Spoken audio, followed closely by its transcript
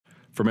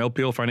From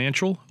LPL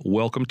Financial,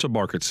 welcome to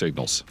Market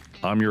Signals.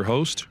 I'm your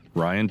host,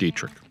 Ryan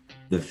Dietrich.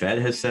 The Fed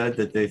has said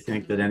that they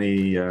think that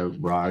any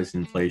rise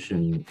in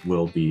inflation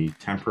will be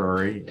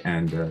temporary,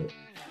 and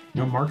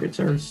markets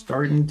are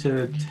starting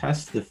to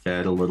test the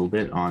Fed a little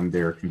bit on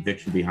their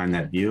conviction behind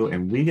that view.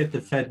 And we get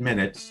the Fed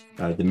minutes.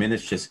 The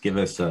minutes just give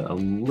us a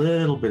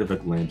little bit of a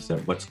glimpse at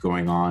what's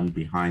going on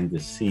behind the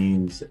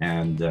scenes,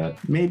 and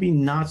maybe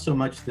not so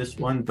much this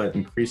one, but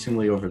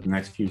increasingly over the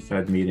next few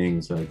Fed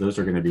meetings, those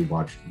are going to be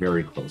watched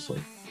very closely.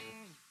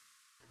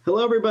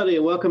 Hello, everybody,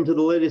 and welcome to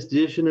the latest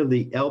edition of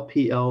the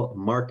LPL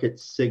Market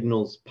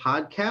Signals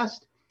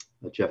podcast.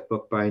 Jeff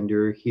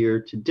Bookbinder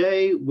here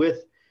today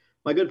with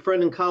my good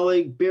friend and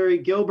colleague, Barry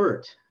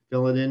Gilbert,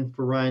 filling in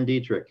for Ryan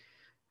Dietrich.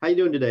 How you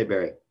doing today,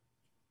 Barry?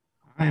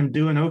 I am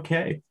doing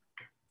okay.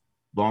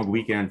 Long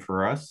weekend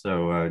for us,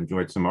 so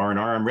enjoyed some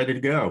R&R. I'm ready to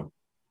go.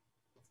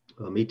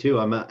 Well, me too.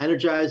 I'm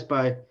energized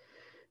by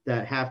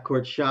that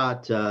half-court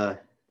shot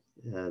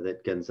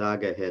that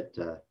Gonzaga hit.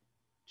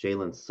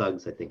 Jalen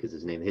Suggs, I think is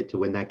his name, hit to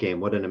win that game.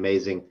 What an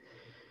amazing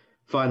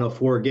Final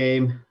Four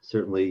game.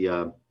 Certainly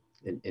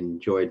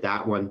enjoyed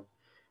that one.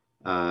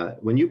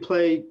 When you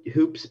play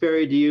hoops,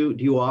 Barry, do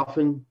you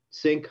often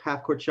sink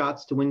half-court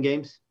shots to win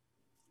games?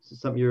 Is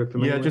this something you're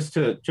familiar with?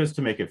 Yeah, just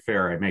to make it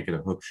fair, I make it a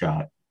hook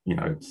shot.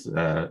 It's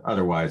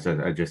otherwise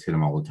I just hit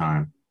them all the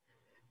time.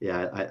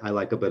 Yeah, I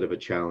like a bit of a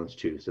challenge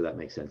too, so that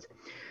makes sense.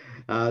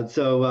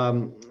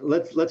 So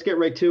let's get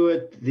right to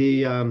it.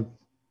 The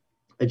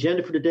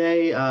agenda for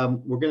today,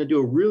 we're going to do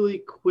a really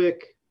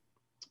quick,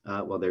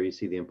 there you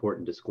see the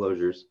important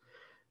disclosures.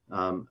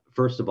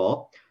 First of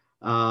all,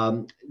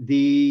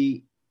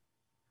 the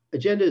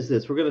agenda is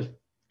this. We're going to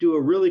do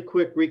a really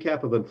quick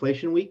recap of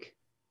Inflation Week.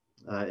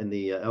 In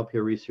the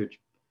LPL Research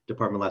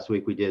Department last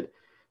week, we did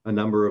a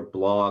number of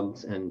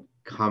blogs and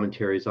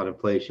commentaries on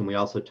inflation. We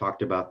also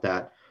talked about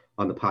that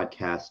on the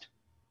podcast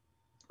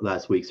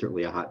last week,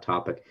 certainly a hot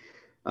topic.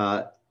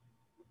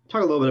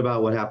 Talk a little bit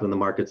about what happened in the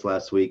markets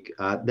last week.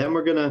 Then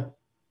we're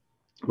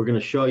gonna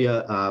show you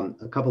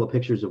a couple of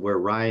pictures of where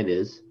Ryan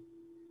is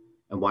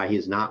and why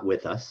he's not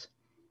with us,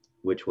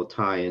 which will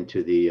tie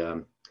into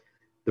the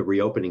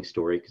reopening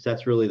story, because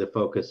that's really the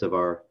focus of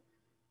our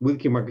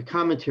weekly market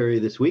commentary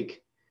this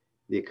week.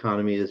 The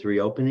economy is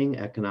reopening,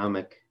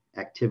 economic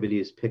activity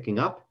is picking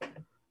up,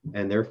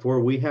 and therefore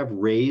we have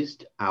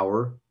raised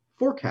our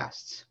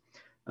forecasts.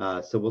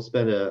 So we'll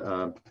spend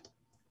a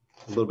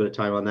little bit of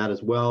time on that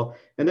as well.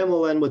 And then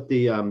we'll end with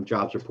the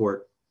jobs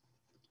report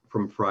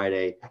from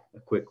Friday, a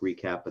quick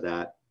recap of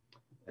that,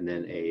 and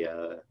then a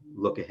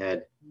look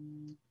ahead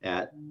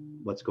at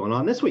what's going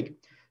on this week.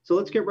 So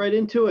let's get right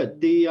into it.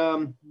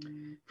 The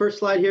first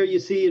slide here, you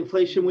see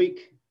Inflation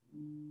Week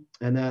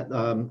and that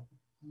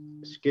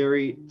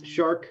scary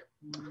shark.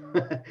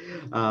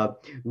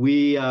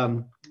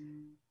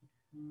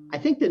 I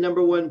think the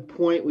number one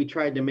point we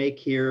tried to make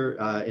here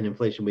in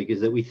Inflation Week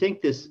is that we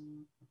think this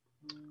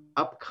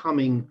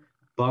upcoming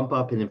bump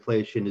up in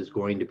inflation is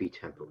going to be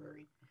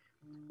temporary,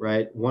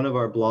 right? One of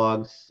our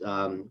blogs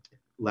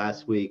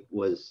last week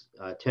was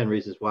 10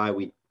 reasons why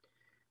we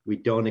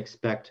don't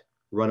expect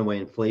runaway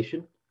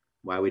inflation,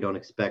 why we don't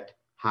expect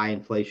high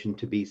inflation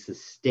to be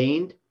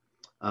sustained,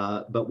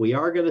 but we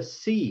are going to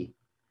see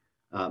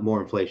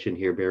more inflation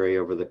here, Barry,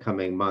 over the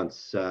coming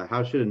months.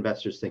 How should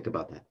investors think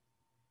about that?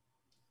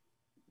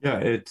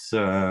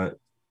 Yeah,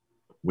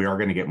 we are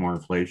going to get more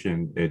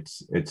inflation.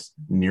 It's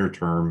near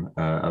term.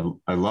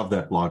 I love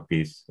that blog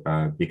piece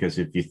because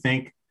if you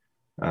think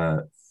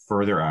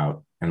further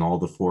out and all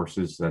the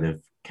forces that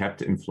have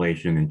kept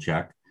inflation in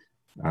check,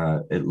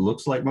 it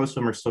looks like most of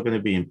them are still going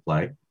to be in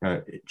play.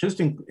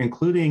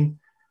 Including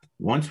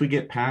once we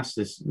get past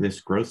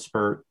this growth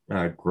spurt,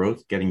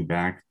 growth getting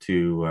back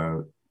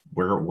to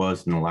where it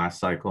was in the last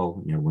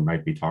cycle. We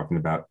might be talking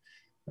about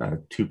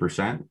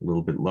 2%, a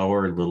little bit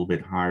lower, a little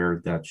bit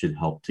higher. That should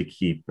help to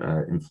keep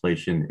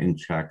inflation in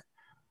check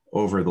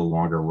over the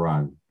longer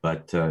run.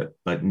 But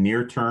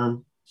near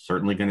term,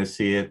 certainly going to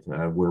see it.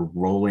 We're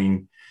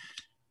rolling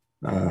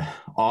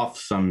off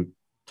some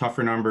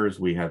tougher numbers.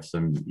 We have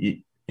some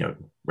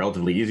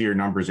relatively easier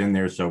numbers in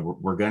there. So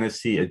we're going to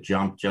see a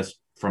jump just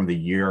from the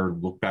year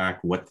look back,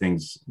 what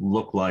things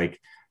look like.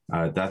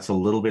 That's a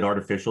little bit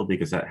artificial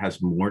because that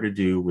has more to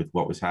do with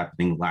what was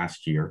happening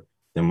last year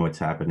than what's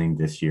happening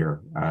this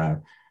year.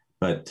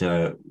 But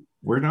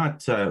we're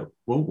not,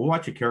 we'll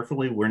watch it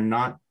carefully. We're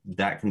not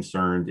that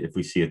concerned if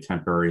we see a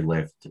temporary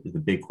lift. The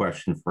big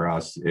question for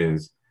us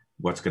is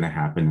what's going to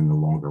happen in the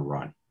longer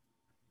run.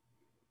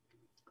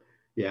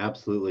 Yeah,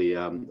 absolutely.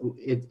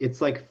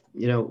 It's like,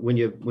 when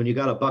you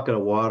got a bucket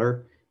of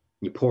water,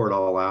 you pour it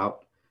all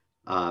out,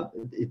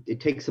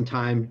 it takes some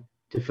time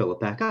to fill it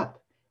back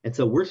up. And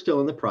so we're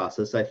still in the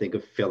process, I think,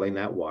 of filling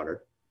that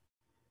water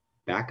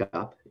back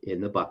up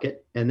in the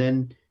bucket, and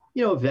then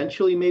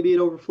eventually maybe it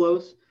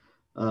overflows.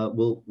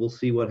 We'll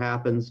see what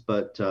happens,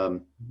 but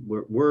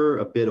we're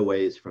a bit a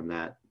ways from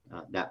that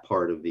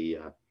part of the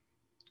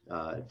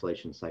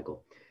inflation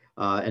cycle.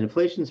 And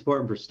inflation is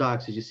important for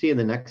stocks, as you see in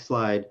the next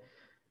slide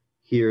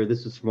here.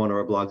 This is from one of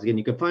our blogs. Again,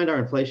 you can find our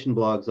inflation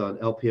blogs on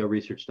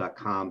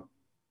lporesearch.com.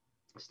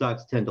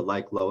 Stocks tend to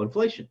like low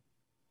inflation,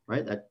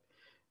 right? That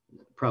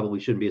probably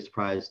shouldn't be a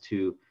surprise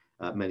to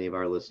many of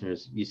our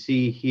listeners. You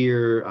see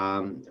here,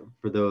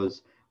 for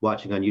those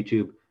watching on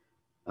YouTube,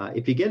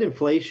 if you get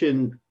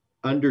inflation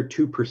under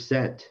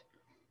 2%,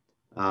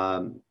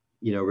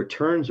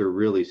 returns are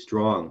really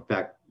strong. In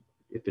fact,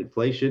 if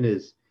inflation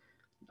is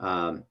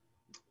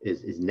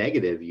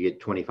negative, you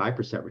get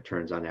 25%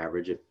 returns on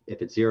average.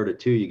 If it's 0 to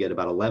 2, you get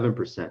about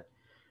 11%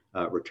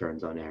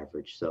 returns on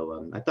average.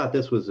 So I thought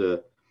this was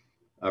a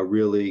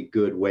really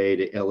good way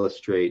to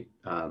illustrate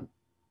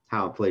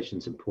how inflation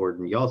is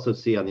important. You also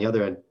see on the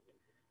other end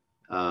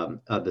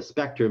of the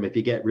spectrum, if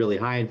you get really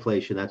high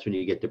inflation, that's when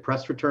you get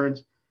depressed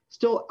returns.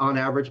 Still on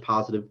average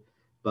positive,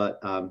 but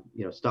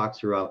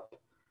stocks are up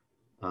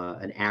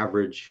an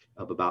average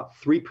of about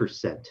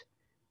 3%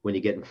 when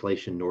you get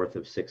inflation north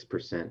of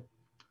 6%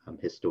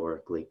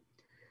 historically.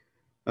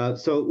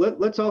 So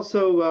let's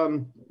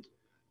also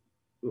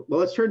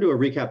let's turn to a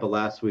recap of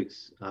last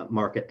week's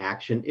market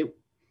action.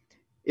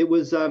 It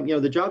was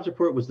the jobs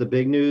report was the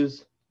big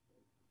news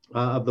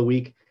of the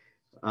week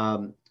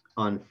on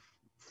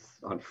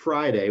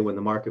Friday when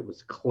the market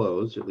was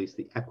closed, or at least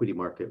the equity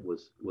market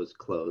was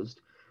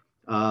closed.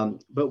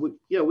 But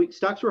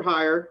stocks were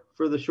higher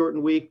for the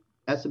shortened week.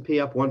 S&P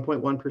up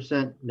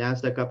 1.1%,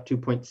 NASDAQ up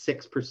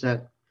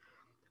 2.6%.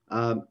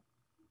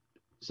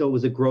 So it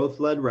was a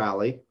growth-led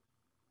rally.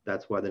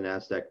 That's why the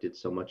NASDAQ did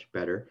so much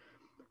better.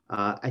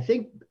 I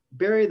think,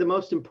 Barry, the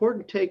most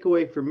important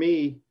takeaway for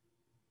me,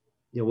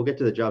 we'll get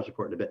to the jobs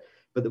report in a bit,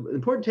 but the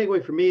important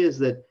takeaway for me is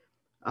that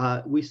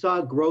we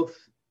saw growth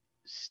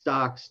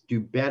stocks do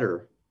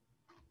better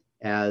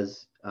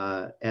as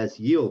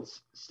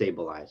yields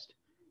stabilized,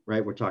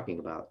 right? We're talking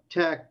about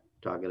tech,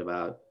 talking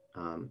about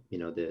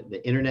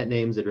the internet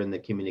names that are in the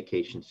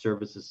communication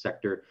services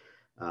sector,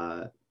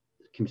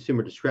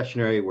 consumer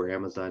discretionary, where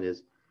Amazon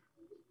is.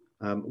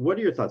 What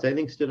are your thoughts?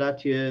 Anything stood out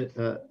to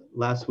you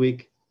last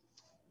week?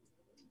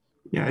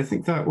 Yeah, I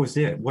think that was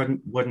it. What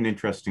an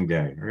interesting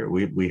day.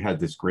 Right? We had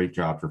this great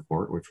jobs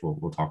report, which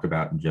we'll talk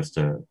about in just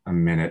a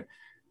minute,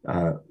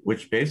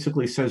 which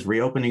basically says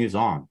reopening is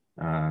on.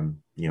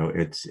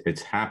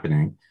 It's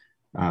happening,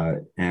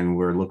 and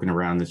we're looking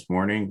around this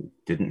morning.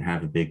 Didn't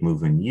have a big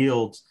move in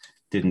yields.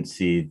 Didn't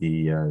see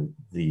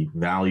the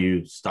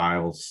value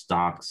style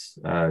stocks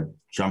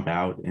jump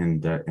out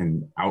and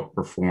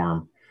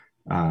outperform.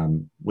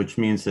 Which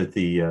means that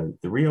the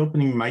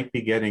reopening might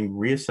be getting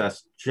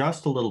reassessed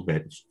just a little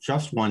bit. It's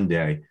just one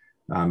day,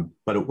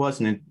 but it was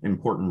an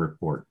important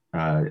report,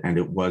 and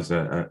it was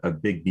a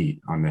big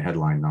beat on the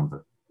headline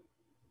number.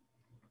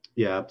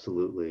 Yeah,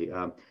 absolutely.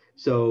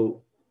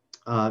 So,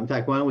 in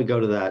fact, why don't we go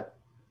to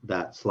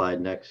that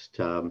slide next?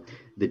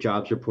 The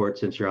jobs report,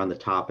 since you're on the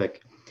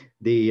topic.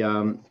 We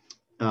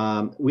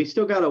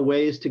still got a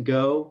ways to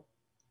go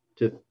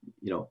to,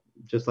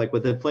 just like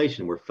with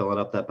inflation, we're filling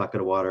up that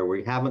bucket of water.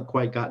 We haven't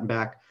quite gotten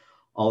back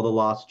all the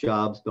lost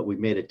jobs, but we've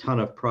made a ton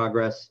of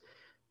progress,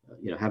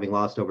 having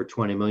lost over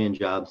 20 million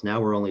jobs.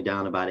 Now we're only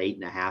down about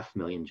 8.5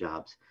 million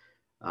jobs.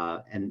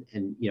 And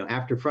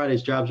after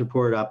Friday's jobs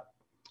report up,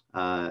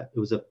 it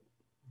was a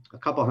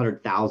couple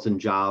 100,000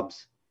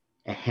 jobs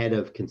ahead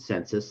of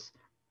consensus,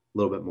 a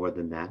little bit more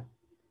than that.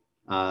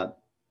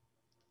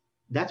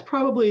 That's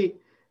probably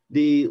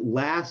the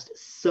last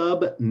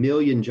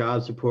sub-million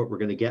jobs report we're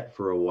going to get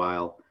for a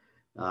while.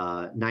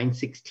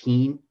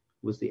 916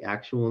 was the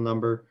actual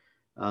number.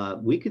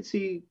 We could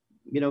see,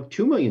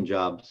 2 million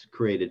jobs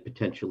created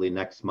potentially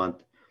next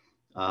month,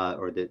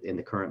 or in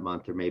the current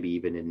month, or maybe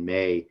even in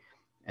May,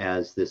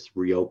 as this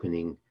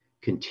reopening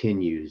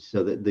continues.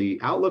 So the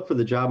outlook for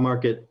the job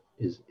market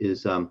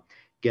is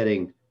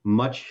getting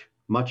much,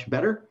 much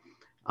better.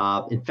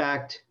 In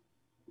fact,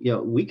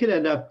 we could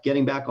end up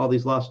getting back all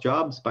these lost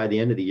jobs by the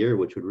end of the year,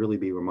 which would really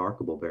be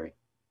remarkable, Barry.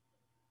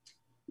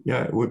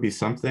 Yeah, it would be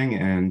something.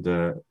 And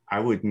I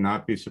would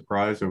not be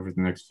surprised over the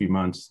next few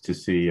months to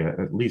see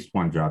at least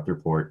one job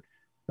report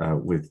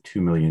with 2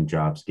 million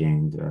jobs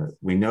gained.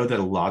 We know that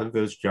a lot of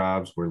those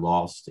jobs were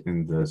lost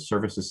in the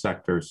services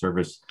sector,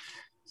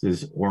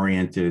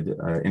 services-oriented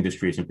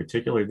industries in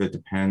particular that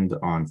depend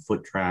on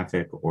foot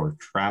traffic or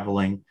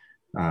traveling.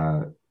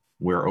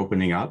 We're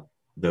opening up.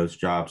 Those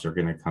jobs are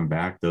going to come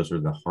back. Those are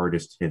the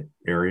hardest hit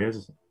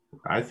areas.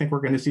 I think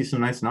we're going to see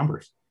some nice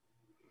numbers.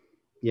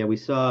 Yeah, we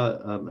saw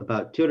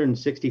about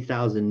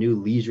 260,000 new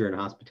leisure and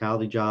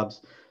hospitality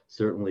jobs.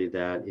 Certainly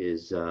that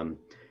is, an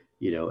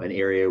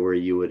area where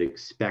you would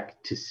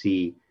expect to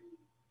see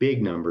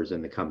big numbers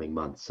in the coming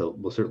months. So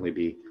we'll certainly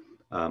be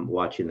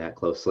watching that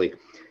closely.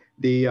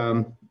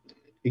 I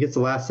guess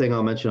the last thing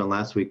I'll mention on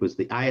last week was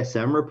the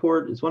ISM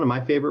report. It's one of my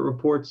favorite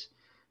reports.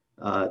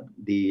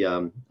 They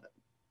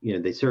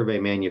survey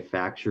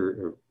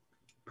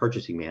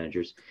purchasing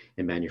managers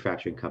in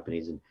manufacturing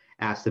companies and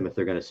ask them if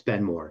they're going to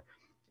spend more.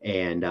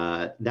 And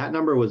that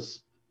number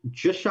was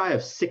just shy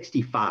of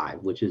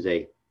 65, which is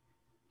a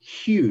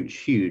huge,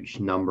 huge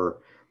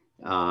number.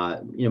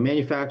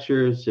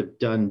 Manufacturers have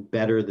done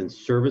better than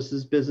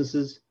services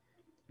businesses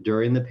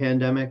during the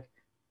pandemic.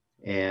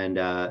 And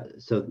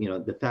so,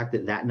 the fact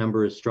that that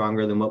number is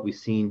stronger than what we've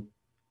seen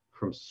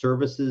from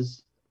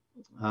services,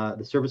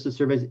 the services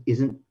surveys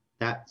isn't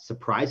that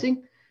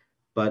surprising,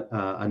 but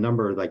a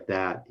number like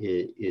that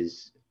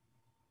is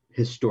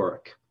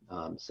historic.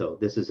 So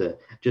this is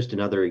just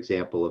another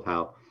example of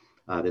how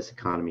this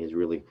economy is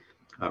really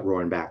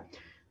roaring back.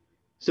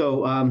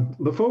 So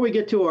before we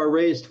get to our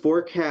raised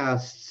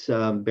forecasts,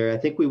 Barry, I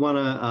think we want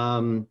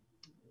to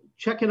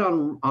check in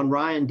on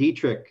Ryan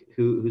Detrick,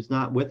 who's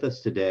not with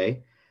us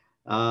today.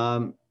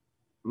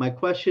 My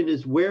question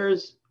is,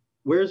 where's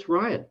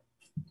Ryan?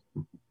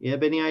 You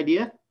have any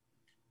idea?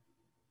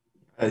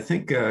 I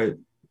think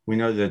we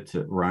know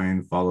that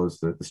Ryan follows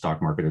the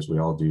stock market, as we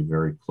all do,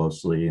 very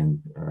closely.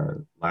 And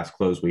last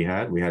close we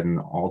had an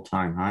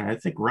all-time high. I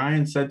think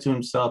Ryan said to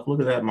himself, "Look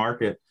at that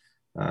market.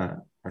 I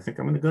think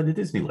I'm going to go to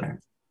Disneyland."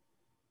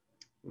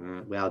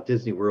 Well,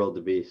 Disney World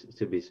to be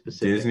specific.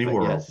 Disney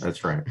World, yes.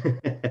 That's right.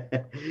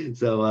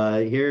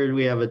 So here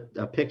we have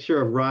a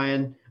picture of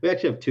Ryan. We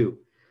actually have two.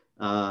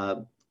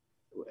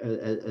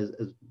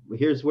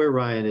 Here's where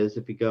Ryan is.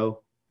 If you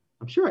go,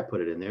 I'm sure I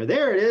put it in there.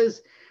 There it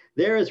is.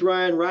 There is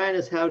Ryan. Ryan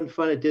is having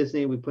fun at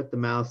Disney. We put the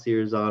mouse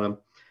ears on him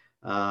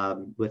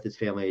with his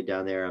family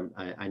down there.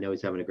 I know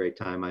he's having a great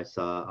time. I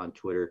saw on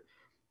Twitter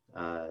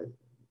a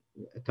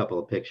couple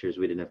of pictures.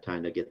 We didn't have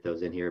time to get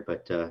those in here,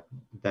 but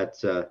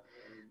that's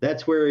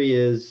where he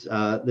is.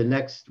 The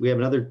next, we have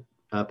another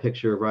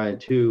picture of Ryan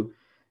too.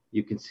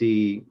 You can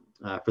see,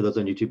 for those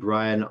on YouTube,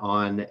 Ryan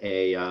on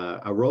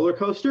a roller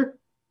coaster.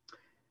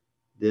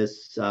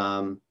 This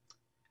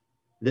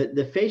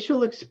the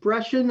facial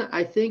expression,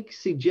 I think,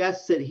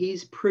 suggests that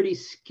he's pretty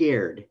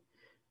scared.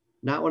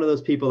 Not one of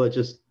those people that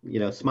just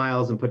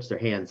smiles and puts their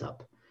hands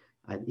up.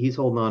 He's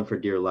holding on for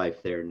dear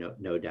life there,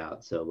 no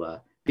doubt. So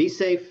be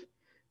safe,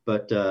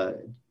 but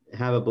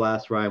have a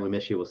blast, Ryan. We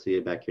miss you. We'll see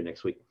you back here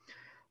next week.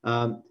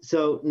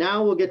 So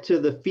now we'll get to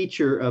the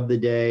feature of the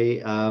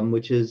day,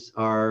 which is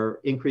our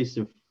increase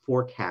in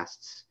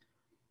forecasts.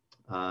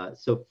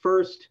 So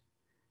first,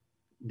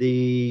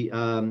 the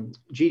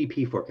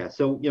GDP forecast.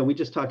 So we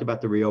just talked about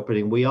the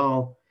reopening. We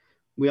all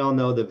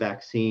know the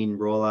vaccine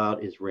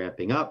rollout is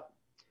ramping up.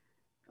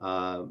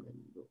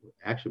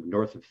 Actually,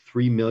 north of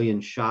 3 million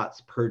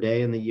shots per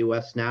day in the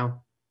U.S.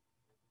 now,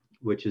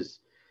 which is,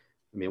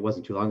 it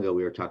wasn't too long ago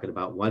we were talking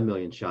about 1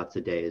 million shots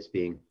a day as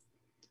being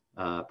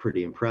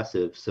pretty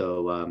impressive.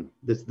 So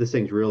this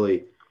thing's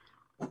really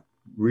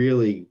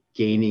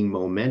gaining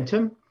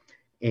momentum.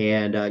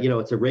 And,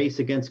 it's a race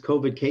against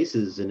COVID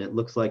cases, and it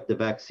looks like the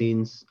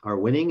vaccines are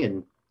winning,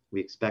 and we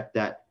expect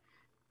that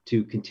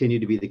to continue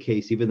to be the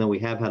case, even though we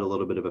have had a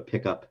little bit of a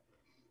pickup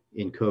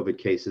in COVID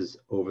cases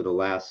over the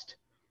last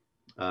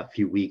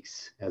few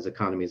weeks as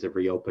economies have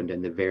reopened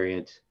and the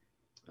variants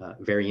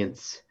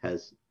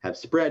have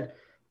spread.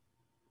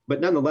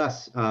 But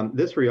nonetheless,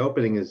 this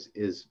reopening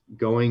is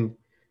going,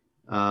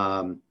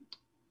 and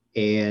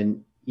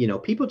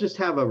people just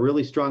have a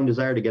really strong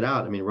desire to get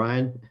out. I mean,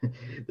 Ryan,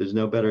 there's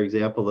no better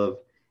example of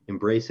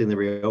embracing the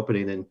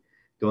reopening than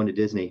going to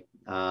Disney.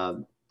 I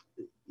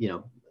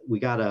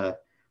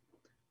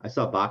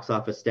saw box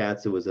office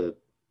stats. It was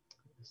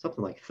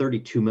something like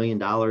 $32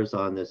 million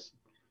on this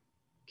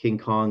King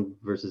Kong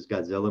versus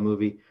Godzilla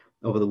movie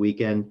over the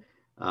weekend.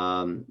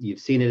 You've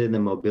seen it in the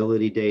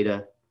mobility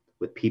data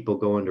with people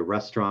going to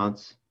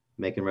restaurants,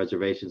 making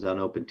reservations on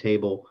Open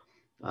Table.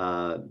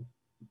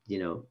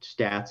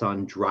 Stats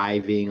on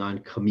driving, on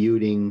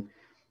commuting,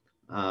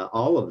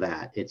 all of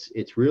that.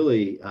 It's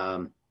really,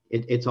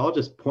 it's all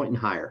just pointing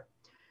higher.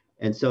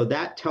 And so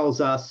that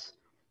tells us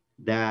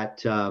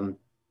that,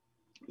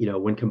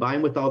 when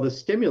combined with all the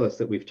stimulus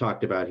that we've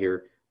talked about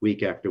here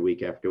week after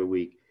week after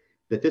week,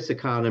 that this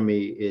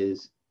economy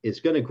is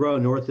going to grow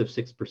north of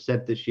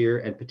 6% this year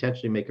and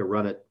potentially make a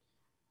run at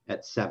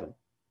 7%.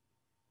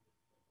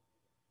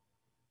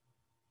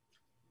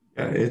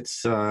 Yeah,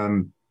 it's,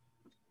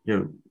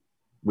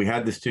 we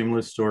had the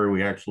stimulus story.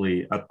 We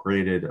actually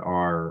upgraded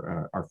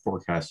our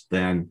forecast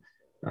then.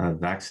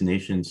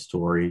 Vaccination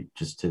story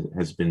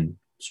has been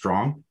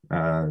strong,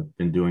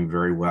 been doing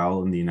very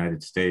well in the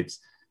United States.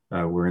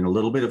 We're in a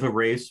little bit of a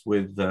race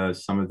with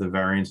some of the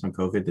variants on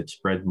COVID that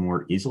spread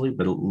more easily,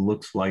 but it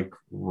looks like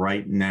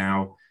right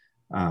now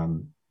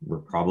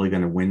we're probably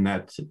going to win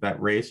that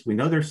race. We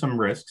know there's some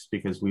risks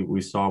because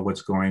we saw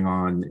what's going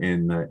on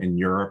in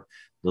Europe,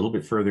 a little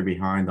bit further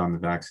behind on the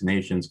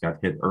vaccinations, got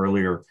hit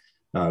earlier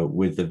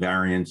with the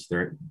variants.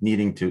 They're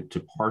needing to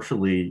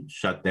partially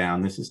shut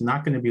down. This is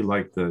not going to be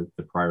like the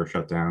prior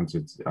shutdowns.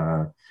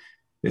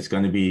 It's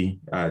going to be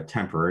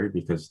temporary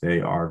because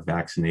they are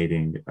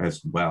vaccinating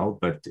as well.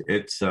 But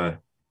it's a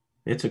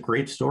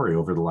great story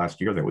over the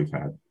last year that we've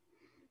had.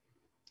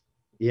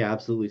 Yeah,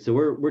 absolutely. So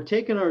we're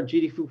taking our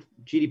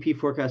GDP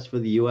forecast for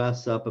the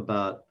U.S. up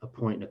about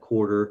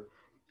 1.25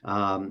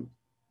 points,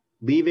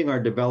 leaving our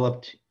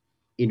developed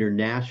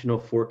international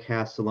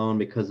forecasts alone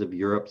because of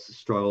Europe's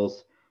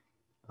struggles.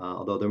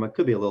 Although there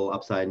could be a little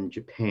upside in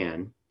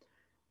Japan.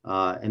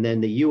 And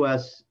then the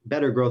U.S.,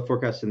 better growth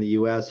forecast in the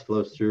U.S.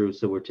 flows through.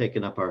 So we're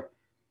taking up our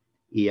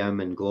EM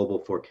and global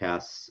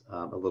forecasts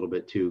a little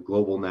bit too.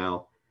 Global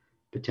now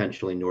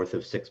potentially north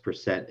of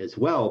 6% as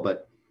well.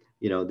 But,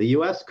 the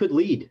US could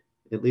lead,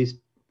 at least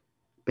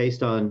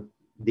based on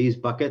these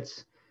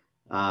buckets.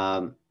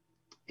 And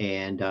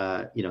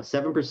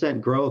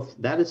 7% growth,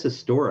 that is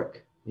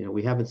historic.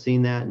 We haven't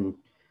seen that in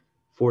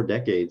 4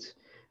 decades.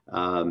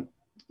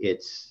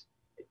 It's,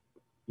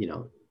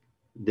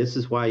 this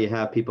is why you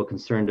have people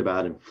concerned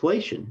about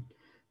inflation,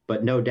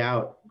 but no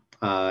doubt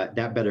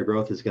that better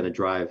growth is going to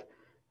drive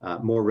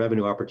more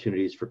revenue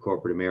opportunities for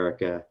corporate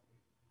America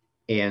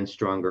and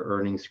stronger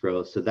earnings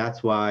growth. So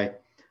that's why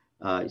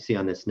you see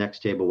on this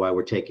next table why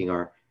we're taking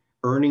our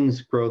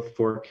earnings growth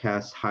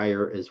forecast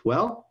higher as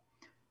well,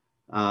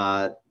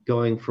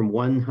 going from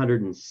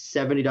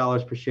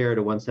 $170 per share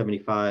to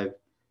 $175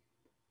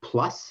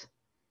 plus.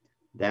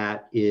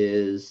 That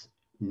is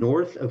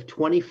north of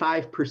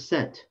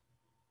 25%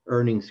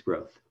 earnings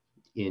growth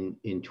in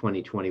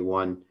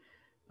 2021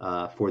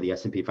 for the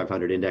S&P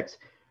 500 index.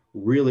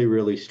 Really,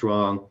 really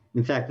strong.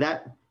 In fact,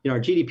 that our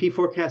GDP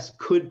forecast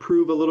could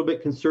prove a little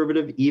bit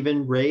conservative,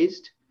 even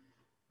raised.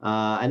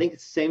 I think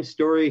it's the same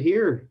story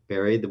here,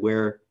 Barry,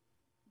 where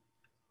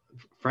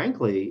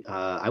frankly,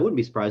 I wouldn't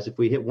be surprised if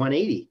we hit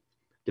 180,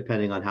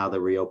 depending on how the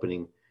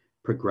reopening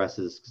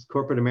progresses, because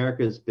corporate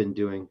America has been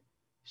doing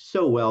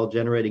so well,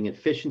 generating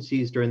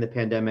efficiencies during the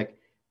pandemic,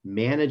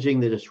 managing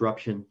the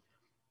disruption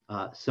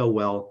so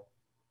well.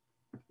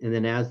 And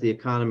then as the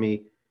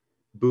economy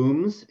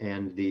booms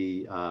and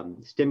the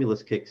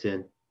stimulus kicks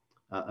in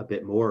a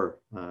bit more,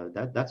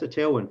 that's a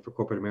tailwind for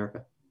corporate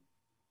America.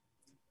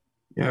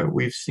 Yeah,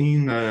 we've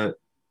seen the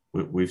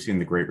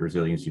great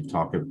resilience. You've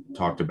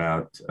talked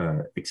about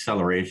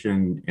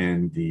acceleration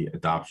in the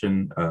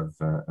adoption of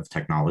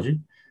technology.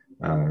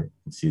 You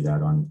can see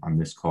that on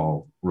this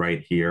call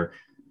right here.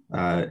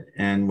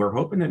 And we're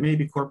hoping that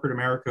maybe corporate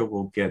America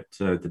will get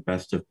the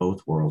best of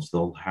both worlds.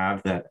 They'll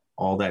have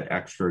all that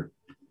extra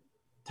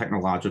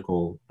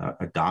technological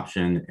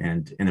adoption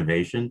and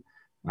innovation,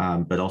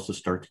 but also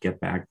start to get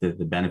back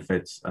the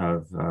benefits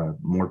of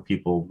more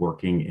people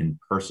working in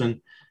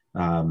person.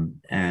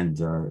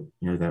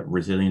 That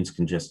resilience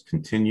can just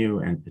continue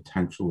and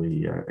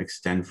potentially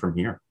extend from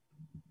here.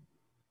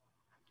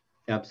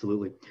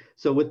 Absolutely.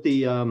 So with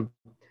the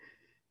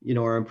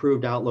our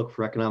improved outlook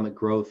for economic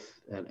growth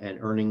and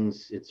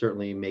earnings, it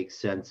certainly makes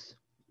sense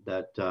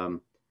that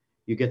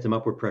you get some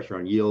upward pressure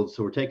on yields.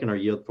 So we're taking our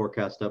yield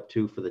forecast up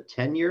to for the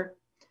 10-year,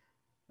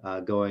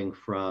 going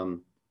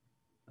from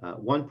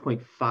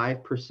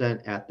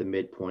 1.5% at the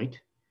midpoint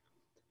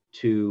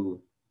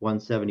to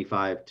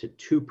 1.75 to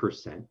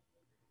 2%.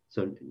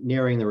 So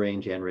narrowing the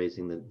range and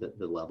raising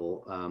the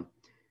level.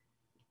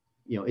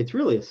 It's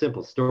really a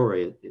simple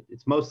story.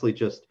 It's mostly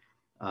just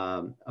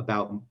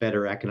about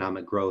better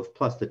economic growth,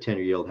 plus the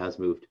 10-year yield has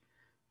moved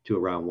to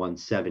around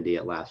 170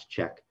 at last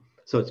check.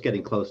 So it's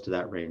getting close to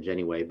that range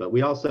anyway. But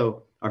we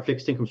also, our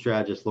fixed income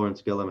strategist,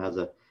 Lawrence Gillum, has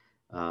a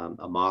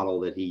model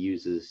that he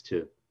uses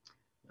to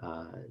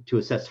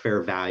assess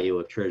fair value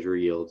of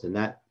treasury yields. And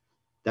that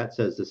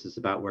says this is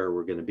about where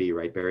we're going to be,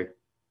 right, Barry?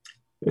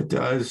 It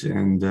does,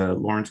 and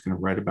Lauren's going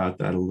to write about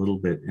that a little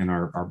bit in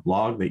our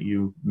blog that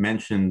you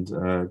mentioned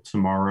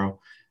tomorrow.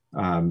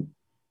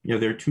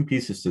 There are 2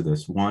 pieces to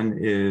this. One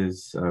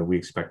is we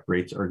expect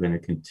rates are going to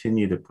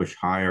continue to push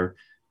higher.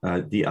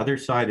 The other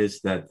side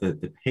is that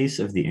the pace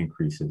of the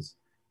increases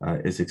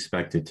is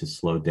expected to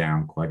slow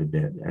down quite a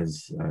bit.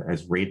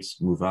 As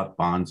rates move up,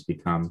 bonds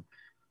become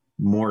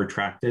more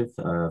attractive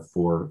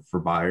for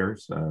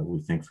buyers. We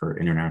think for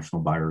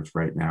international buyers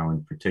right now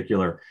in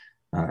particular.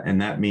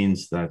 And that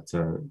means that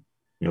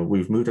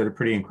we've moved at a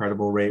pretty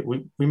incredible rate.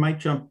 We might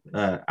jump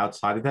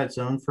outside of that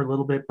zone for a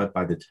little bit, but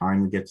by the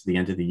time we get to the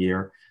end of the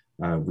year,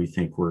 we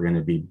think we're going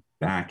to be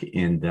back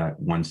in that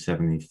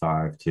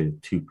 1.75 to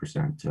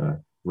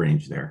 2%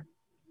 range there.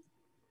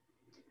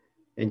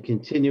 And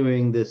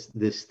continuing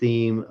this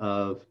theme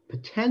of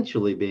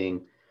potentially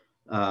being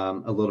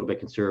a little bit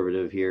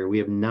conservative here, we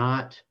have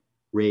not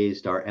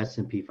raised our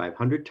S&P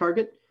 500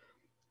 target.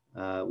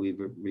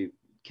 We've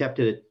kept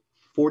it at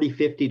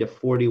 4050 to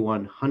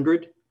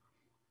 4100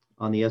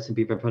 on the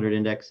S&P 500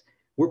 index.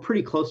 We're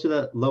pretty close to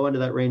the low end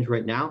of that range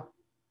right now.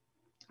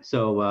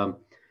 So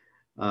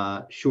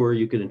sure,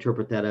 you could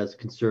interpret that as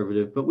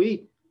conservative, but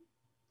we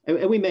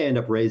may end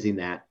up raising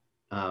that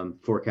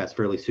forecast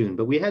fairly soon.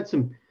 But we had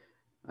some,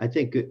 I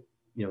think,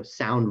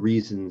 sound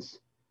reasons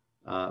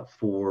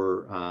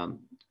for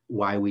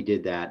why we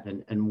did that.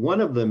 And one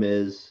of them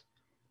is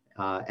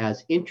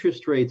as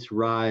interest rates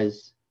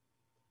rise,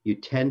 you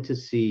tend to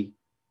see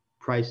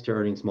price to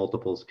earnings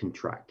multiples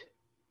contract.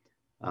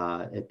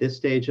 At this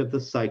stage of the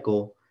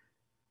cycle,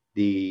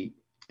 and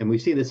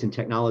we've seen this in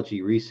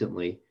technology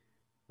recently,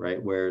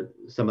 right, where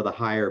some of the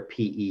higher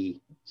PE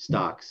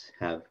stocks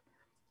have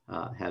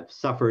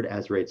suffered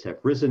as rates have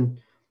risen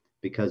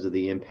because of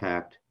the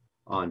impact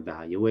on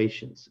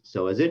valuations.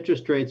 So as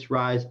interest rates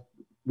rise,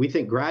 we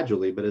think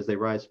gradually, but as they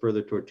rise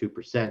further toward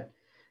 2%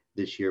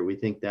 this year, we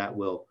think that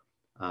will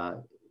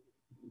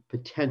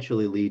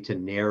potentially lead to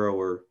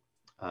narrower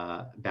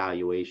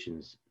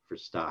valuations for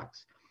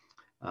stocks.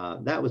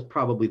 That was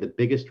probably the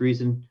biggest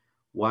reason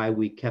why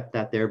we kept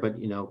that there. But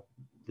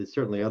there's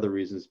certainly other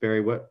reasons.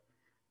 Barry,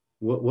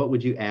 what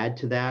would you add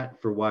to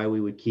that for why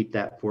we would keep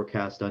that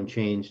forecast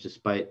unchanged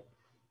despite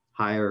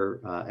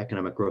higher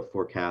economic growth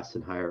forecasts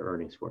and higher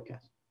earnings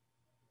forecasts?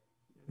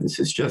 This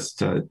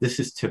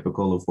is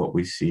typical of what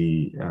we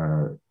see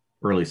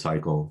early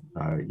cycle,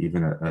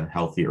 even a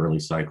healthy early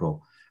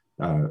cycle.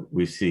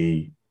 We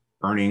see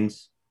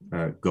earnings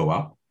go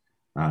up,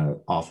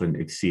 often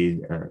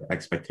exceed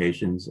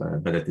expectations,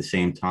 but at the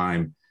same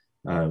time,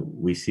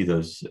 we see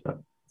those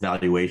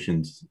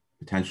valuations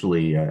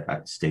potentially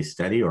stay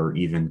steady or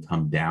even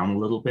come down a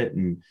little bit,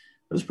 and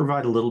those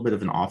provide a little bit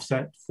of an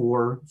offset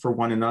for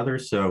one another.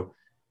 So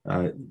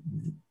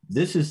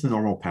this is the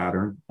normal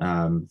pattern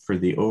for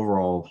the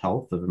overall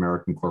health of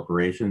American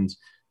corporations.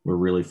 We're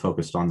really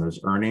focused on those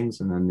earnings,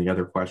 and then the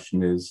other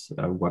question is,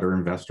 what are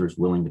investors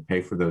willing to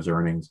pay for those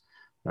earnings?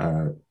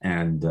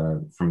 And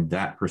from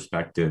that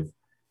perspective,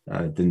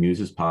 the news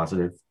is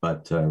positive,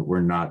 but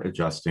we're not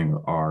adjusting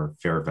our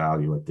fair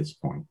value at this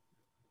point.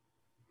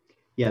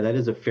 Yeah, that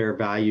is a fair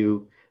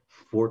value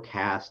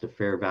forecast, a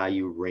fair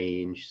value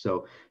range.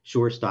 So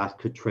sure, stocks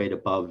could trade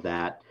above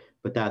that,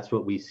 but that's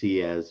what we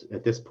see as,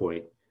 at this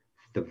point,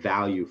 the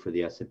value for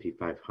the S&P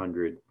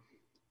 500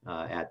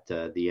 at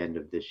the end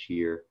of this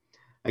year.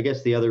 I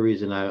guess the other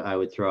reason I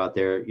would throw out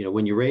there,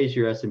 when you raise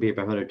your S&P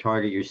 500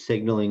 target, you're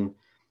signaling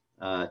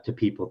to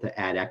people to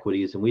add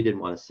equities, and we didn't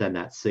want to send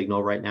that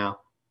signal right now.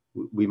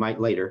 We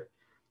might later,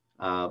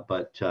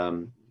 but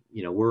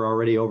we're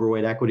already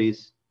overweight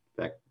equities.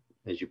 In fact,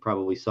 as you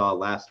probably saw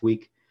last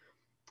week,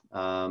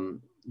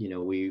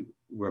 we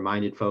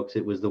reminded folks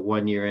it was the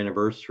 1-year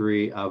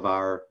anniversary of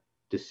our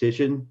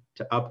decision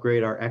to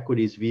upgrade our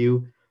equities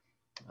view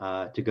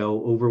to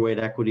go overweight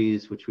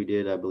equities, which we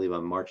did, I believe,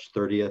 on March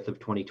 30th of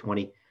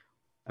 2020.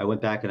 I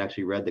went back and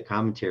actually read the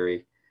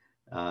commentary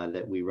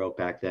that we wrote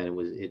back then.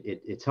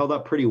 It's held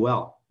up pretty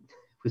well.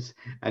 It was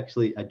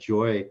actually a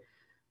joy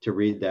to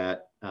read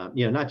that,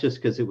 not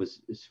just because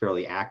it's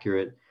fairly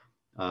accurate,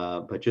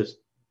 but just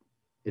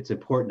it's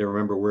important to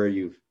remember where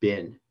you've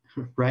been,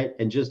 right?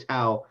 And just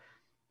how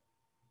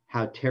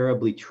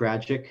terribly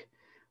tragic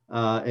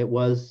it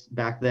was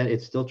back then.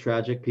 It's still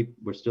tragic. People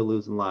were still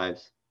losing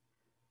lives,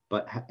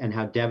 and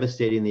how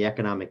devastating the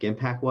economic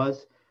impact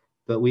was.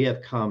 But we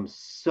have come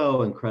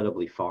so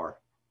incredibly far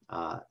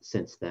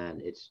since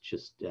then. It's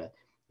just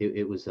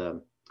it was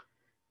a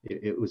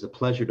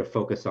pleasure to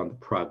focus on the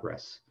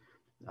progress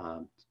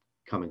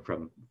coming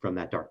from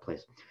that dark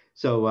place.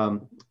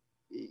 So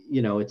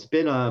it's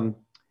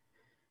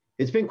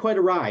been quite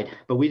a ride,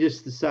 but we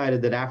just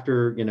decided that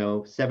after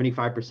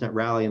 75%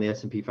 rally in the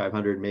S&P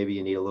 500, maybe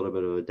you need a little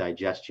bit of a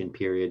digestion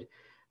period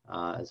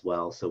as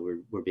well. So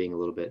we're being a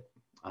little bit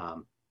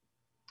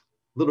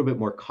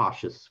more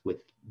cautious with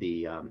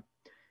the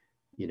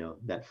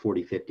that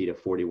 4050 to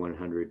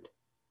 4100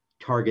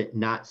 target,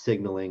 not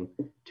signaling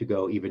to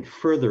go even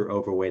further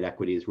overweight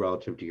equities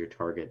relative to your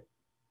target.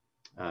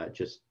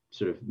 Just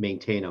sort of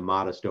maintain a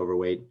modest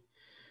overweight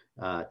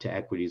to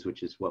equities,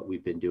 which is what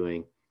we've been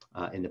doing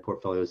in the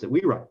portfolios that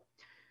we run.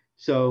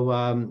 So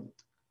I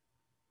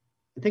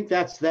think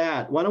that's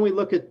that. Why don't we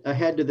look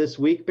ahead to this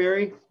week,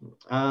 Barry?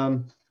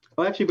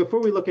 Actually, before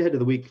we look ahead to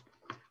the week,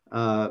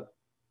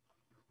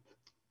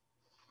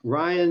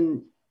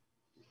 Ryan,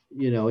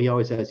 he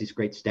always has these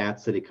great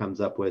stats that he comes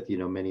up with.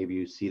 Many of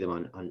you see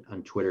them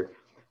on Twitter.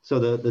 So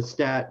the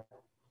stat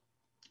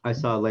I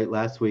saw late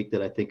last week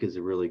that I think is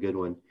a really good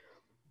one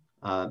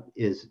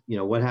is,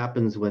 what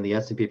happens when the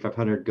S&P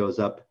 500 goes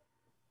up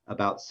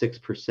about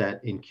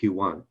 6% in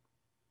Q1,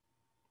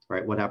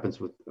 right? What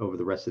happens over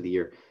the rest of the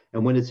year?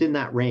 And when it's in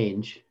that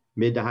range,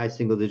 mid to high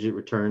single digit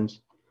returns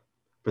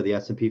for the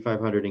S&P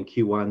 500 in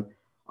Q1,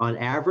 on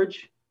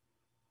average,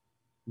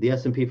 the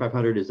S&P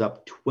 500 is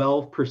up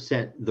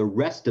 12% the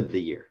rest of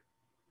the year,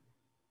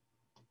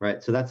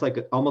 right? So that's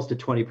like almost a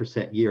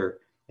 20% year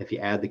if you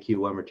add the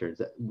Q1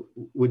 returns.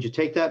 Would you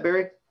take that,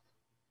 Barry?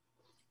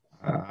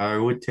 I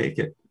would take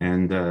it.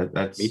 And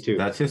Me too.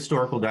 That's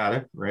historical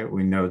data, right?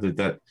 We know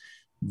that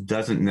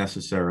doesn't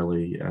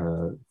necessarily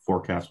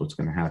forecast what's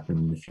going to happen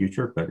in the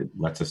future, but it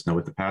lets us know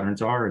what the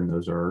patterns are, and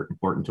those are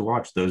important to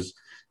watch.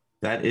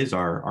 That is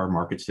our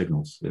market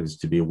signals, is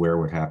to be aware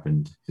what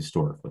happened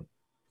historically.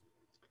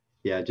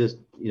 Yeah, just,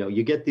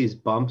 you get these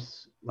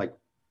bumps, like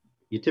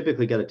you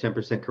typically get a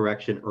 10%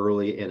 correction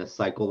early in a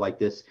cycle like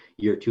this,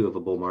 year 2 of a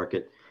bull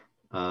market,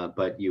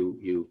 but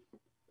you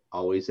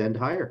always end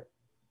higher,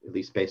 at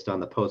least based on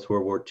the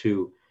post-World War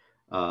II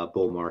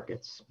bull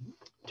markets,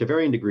 to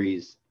varying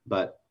degrees,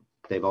 but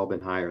they've all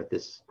been higher at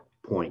this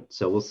point.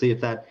 So we'll see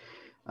if that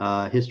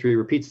history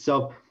repeats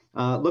itself.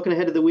 Looking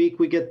ahead to the week,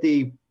 we get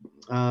the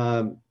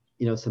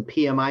some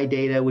PMI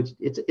data, which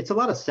it's a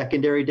lot of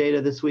secondary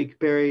data this week,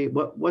 Barry.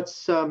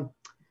 What's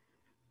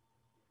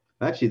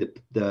actually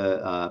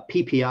the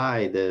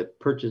PPI, the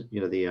purchase,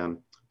 the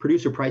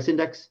producer price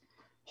index,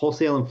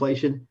 wholesale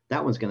inflation,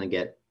 that one's going to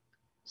get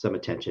some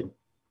attention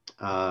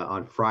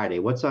on Friday.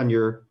 What's on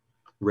your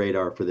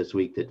radar for this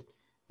week that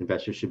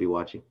investors should be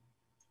watching?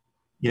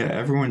 Yeah,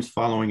 everyone's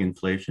following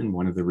inflation.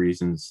 One of the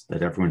reasons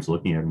that everyone's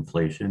looking at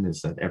inflation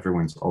is that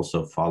everyone's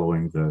also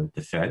following the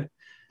Fed.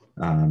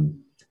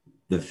 Um,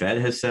 the Fed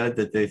has said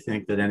that they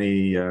think that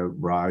any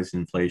rise in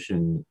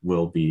inflation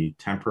will be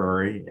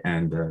temporary,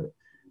 and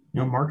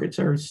markets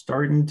are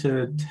starting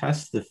to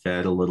test the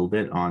Fed a little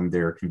bit on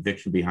their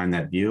conviction behind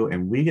that view.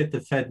 And we get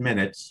the Fed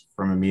minutes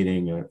from a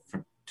meeting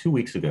from 2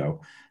 weeks ago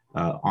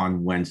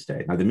on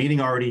Wednesday. Now, the meeting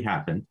already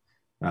happened.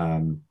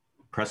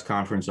 Press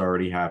conference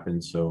already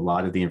happened, so a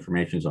lot of the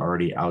information is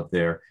already out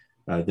there.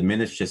 The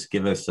minutes just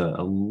give us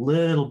a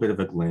little bit of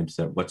a glimpse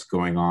at what's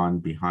going on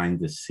behind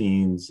the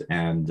scenes,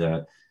 and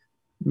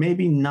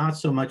maybe not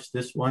so much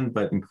this one,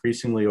 but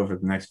increasingly over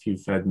the next few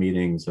Fed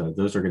meetings,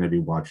 those are going to be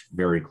watched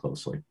very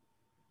closely.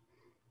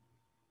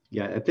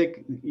 Yeah, I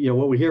think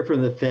what we hear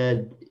from the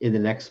Fed in the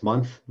next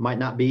month might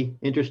not be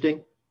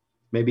interesting,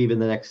 maybe even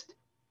the next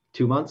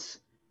 2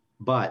 months,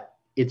 but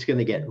it's going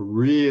to get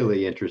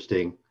really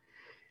interesting.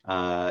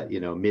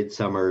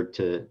 Midsummer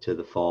to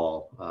the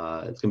fall.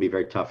 It's going to be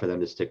very tough for them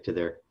to stick to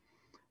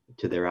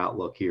their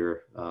outlook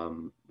here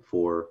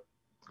for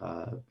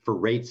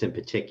rates in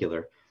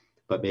particular,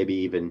 but maybe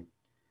even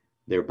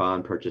their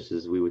bond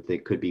purchases we would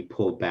think could be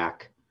pulled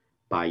back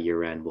by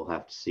year end. We'll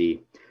have to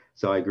see.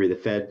 So I agree. The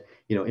Fed,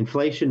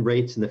 inflation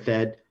rates and the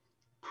Fed,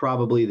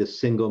 probably the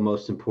single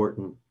most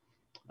important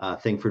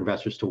thing for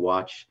investors to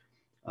watch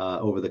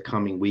over the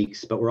coming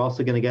weeks. But we're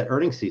also going to get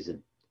earnings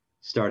season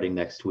starting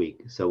next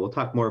week. So we'll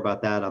talk more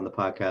about that on the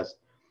podcast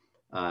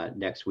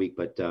next week,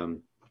 but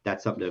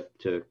that's something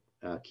to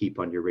keep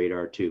on your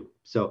radar too.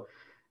 So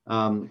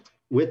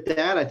with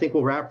that, I think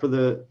we'll wrap for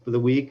the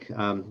week.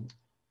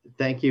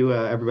 Thank you,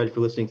 everybody,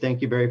 for listening.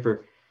 Thank you, Barry,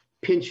 for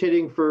pinch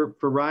hitting for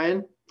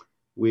Ryan.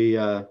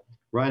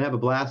 Ryan, have a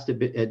blast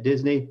at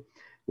Disney.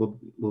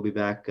 We'll be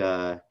back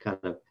kind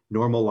of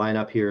normal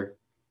lineup here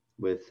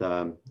with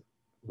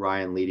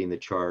Ryan leading the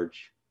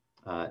charge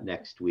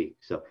next week.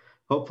 So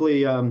hopefully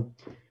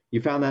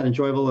you found that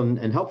enjoyable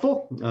and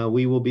helpful.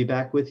 We will be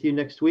back with you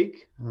next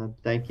week.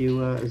 Thank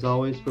you, as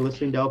always, for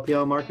listening to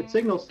LPL Market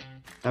Signals.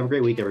 Have a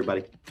great week,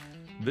 everybody.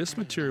 This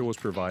material was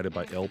provided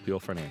by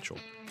LPL Financial,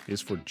 is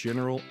for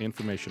general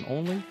information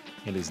only,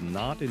 and is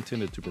not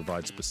intended to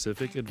provide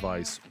specific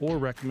advice or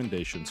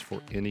recommendations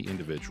for any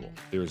individual.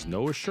 There is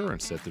no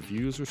assurance that the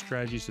views or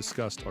strategies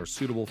discussed are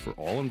suitable for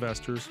all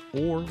investors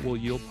or will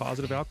yield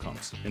positive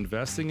outcomes.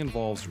 Investing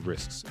involves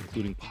risks,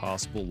 including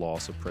possible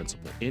loss of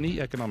principal.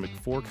 Any economic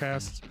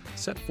forecasts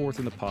set forth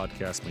in the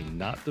podcast may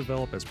not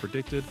develop as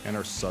predicted and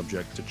are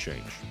subject to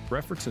change.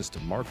 References to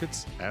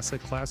markets,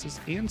 asset classes,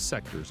 and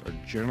sectors are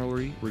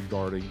generally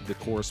regarding the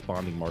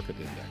corresponding market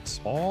index.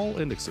 All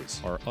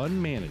indexes are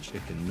unmanaged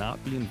and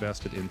cannot be invested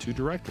into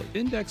directly.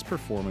 Index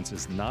performance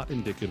is not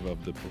indicative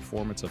of the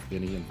performance of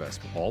any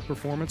investment. All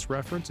performance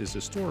reference is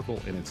historical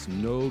and it's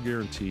no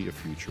guarantee of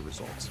future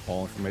results.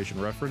 All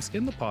information referenced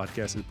in the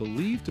podcast is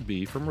believed to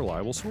be from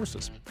reliable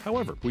sources.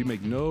 However, we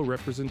make no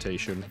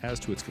representation as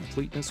to its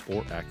completeness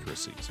or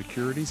accuracy.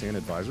 Securities and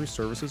advisory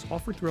services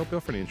offered through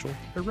LPL Financial,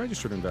 a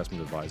registered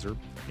investment advisor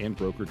and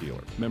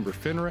broker-dealer. Member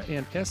FINRA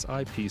and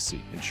SIPC.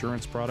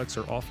 Insurance products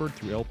are offered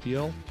through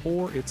LPL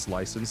or its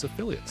licensed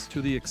affiliates.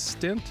 To the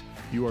extent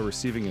you are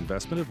receiving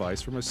investment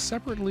advice from a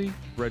separately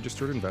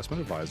registered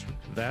investment advisor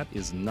that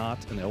is not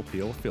an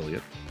LPL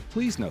affiliate,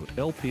 please note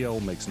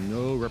LPL makes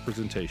no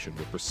representation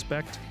with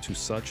respect to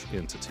such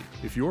entity.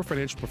 If your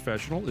financial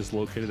professional is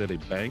located at a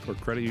bank or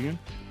credit union,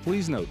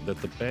 please note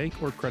that the bank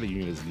or credit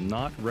union is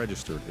not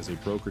registered as a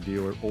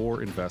broker-dealer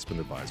or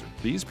investment advisor.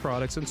 These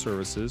products and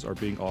services are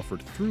being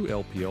offered through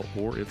LPL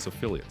or its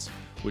affiliates,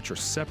 which are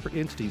separate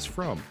entities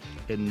from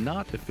and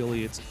not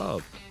affiliates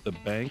of the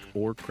bank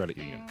or credit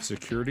union.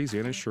 Securities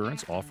and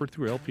insurance offered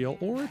through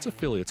LPL or its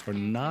affiliates are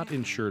not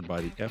insured by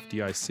the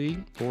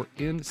FDIC or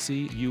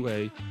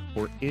NCUA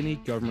or any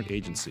government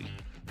agency,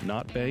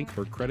 not bank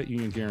or credit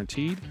union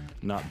guaranteed,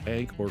 not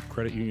bank or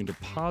credit union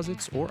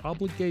deposits or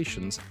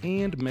obligations,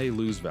 and may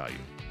lose value.